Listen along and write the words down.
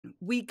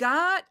we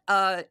got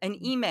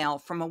an email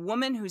from a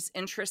woman who's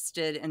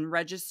interested in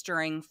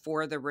registering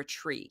for the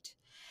retreat.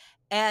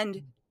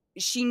 And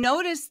she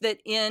noticed that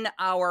in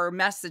our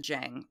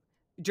messaging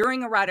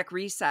during erotic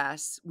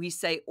recess, we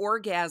say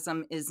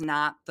orgasm is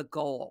not the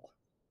goal.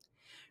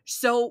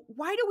 So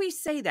why do we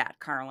say that,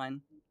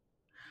 Carlin?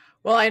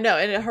 Well, I know.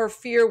 And her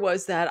fear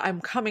was that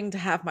I'm coming to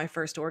have my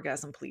first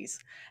orgasm, please.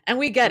 And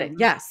we get it. Mhm.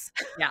 Yes.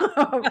 Yeah.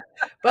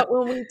 But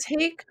when we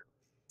take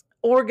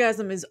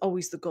orgasm is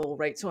always the goal,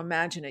 right? So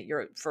imagine it.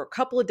 You're for a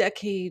couple of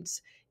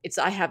decades. It's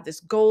I have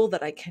this goal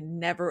that I can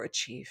never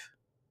achieve.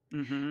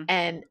 Mm-hmm.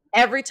 And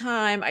every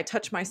time I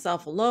touch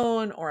myself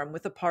alone or I'm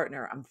with a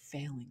partner, I'm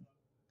failing.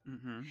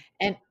 Mm-hmm.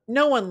 And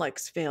no one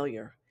likes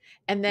failure.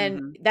 And then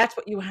Mm-hmm. that's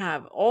what you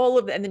have all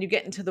of, and then you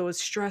get into those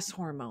stress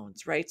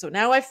hormones, right? So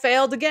now I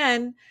failed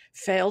again,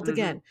 failed Mm-hmm.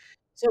 again.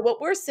 So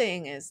what we're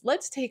saying is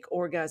let's take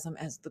orgasm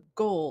as the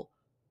goal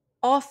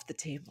off the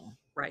table.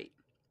 Right.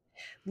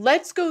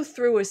 Let's go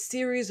through a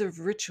series of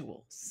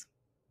rituals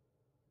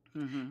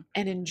Mm-hmm.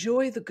 and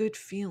enjoy the good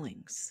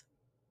feelings.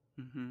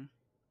 Mm-hmm.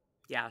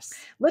 Yes.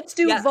 Let's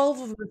do Yes.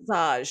 vulva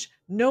massage,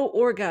 no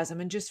orgasm,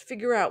 and just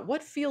figure out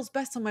what feels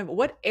best on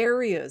what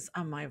areas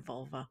on my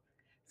vulva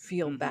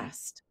feel Mm-hmm.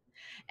 best.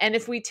 And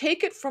if we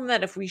take it from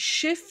that, if we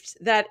shift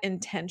that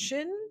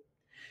intention,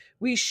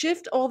 we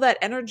shift all that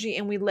energy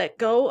and we let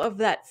go of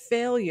that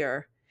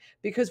failure.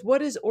 Because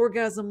what is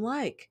orgasm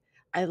like?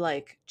 I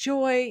like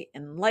joy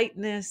and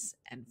lightness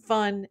and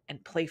fun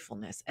and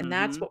playfulness. And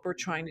that's Mm-hmm. what we're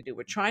trying to do.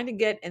 We're trying to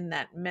get in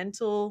that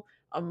mental,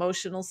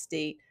 emotional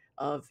state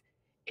of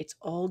it's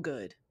all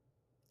good.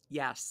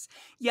 Yes.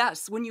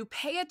 Yes. When you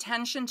pay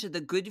attention to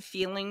the good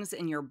feelings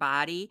in your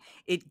body,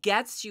 it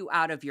gets you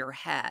out of your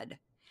head.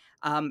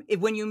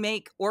 When you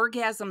make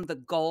orgasm the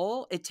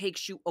goal, it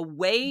takes you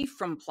away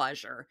from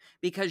pleasure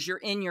because you're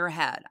in your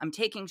head. I'm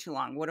taking too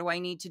long. What do I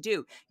need to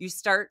do? You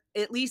start,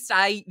 at least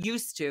I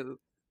used to,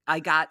 I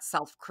got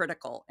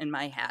self-critical in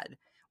my head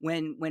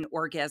when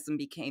orgasm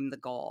became the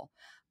goal.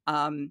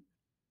 Um,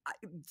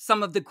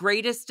 some of the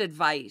greatest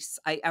advice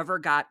I ever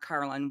got,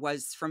 Carlin,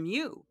 was from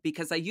you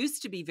because I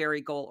used to be very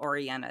goal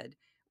oriented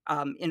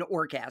in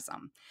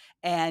orgasm.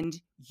 And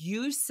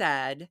you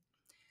said,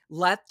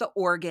 let the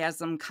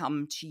orgasm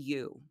come to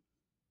you.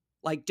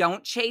 Like,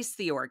 don't chase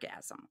the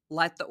orgasm.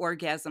 Let the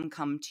orgasm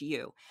come to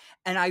you.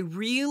 And I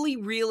really,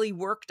 really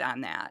worked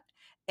on that.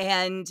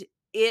 And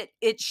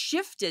it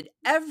shifted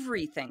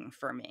everything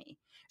for me.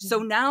 So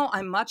now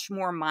I'm much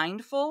more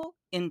mindful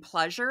in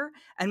pleasure.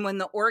 And when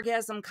the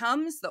orgasm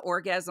comes, but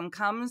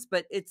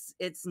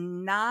it's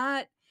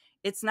not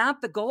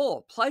the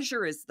goal.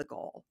 Pleasure is the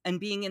goal. And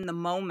being in the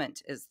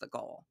moment is the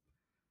goal.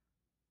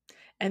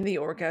 And the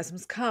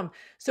orgasms come.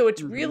 So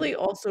it's Mm-hmm. really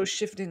also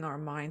shifting our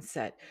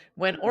mindset.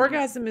 When Mm-hmm.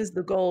 orgasm is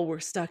the goal, we're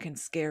stuck in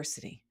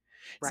scarcity.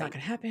 It's not Right.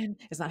 going to happen.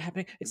 It's not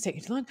happening. It's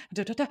taking too long.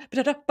 Da, da, da,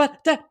 da, da, da,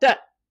 da, da.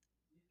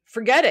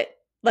 Forget it.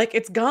 Like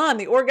it's gone.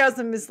 The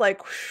orgasm is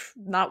like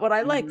not what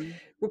I like. Mm-hmm.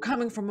 We're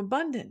coming from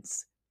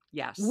abundance.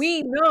 Yes.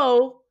 We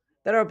know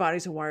that our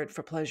bodies are wired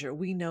for pleasure.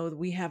 We know that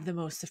we have the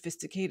most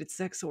sophisticated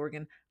sex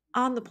organ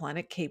on the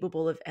planet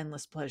capable of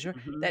endless pleasure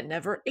Mm-hmm. that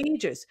never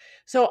ages.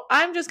 So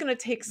I'm just going to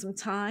take some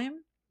time.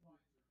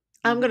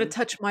 I'm going to Mm-hmm.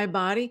 touch my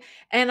body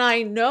and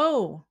I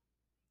know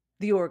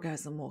the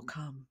orgasm will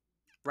come.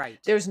 Right.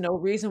 There's no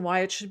reason why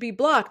it should be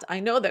blocked.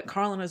 I know that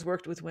Carlin has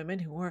worked with women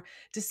who were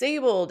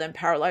disabled and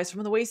paralyzed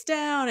from the waist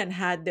down and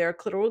had their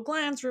clitoral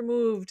glands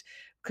removed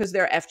because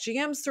they're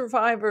FGM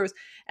survivors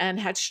and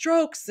had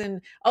strokes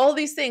and all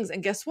these things.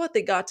 And guess what?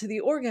 They got to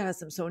the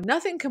orgasm. So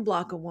nothing can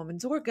block a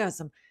woman's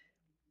orgasm.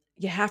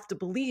 You have to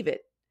believe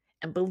it.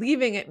 And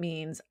believing it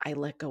means I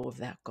let go of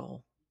that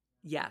goal.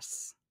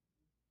 Yes.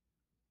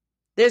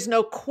 There's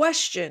no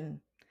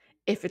question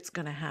if it's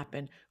going to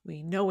happen.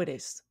 We know it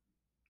is.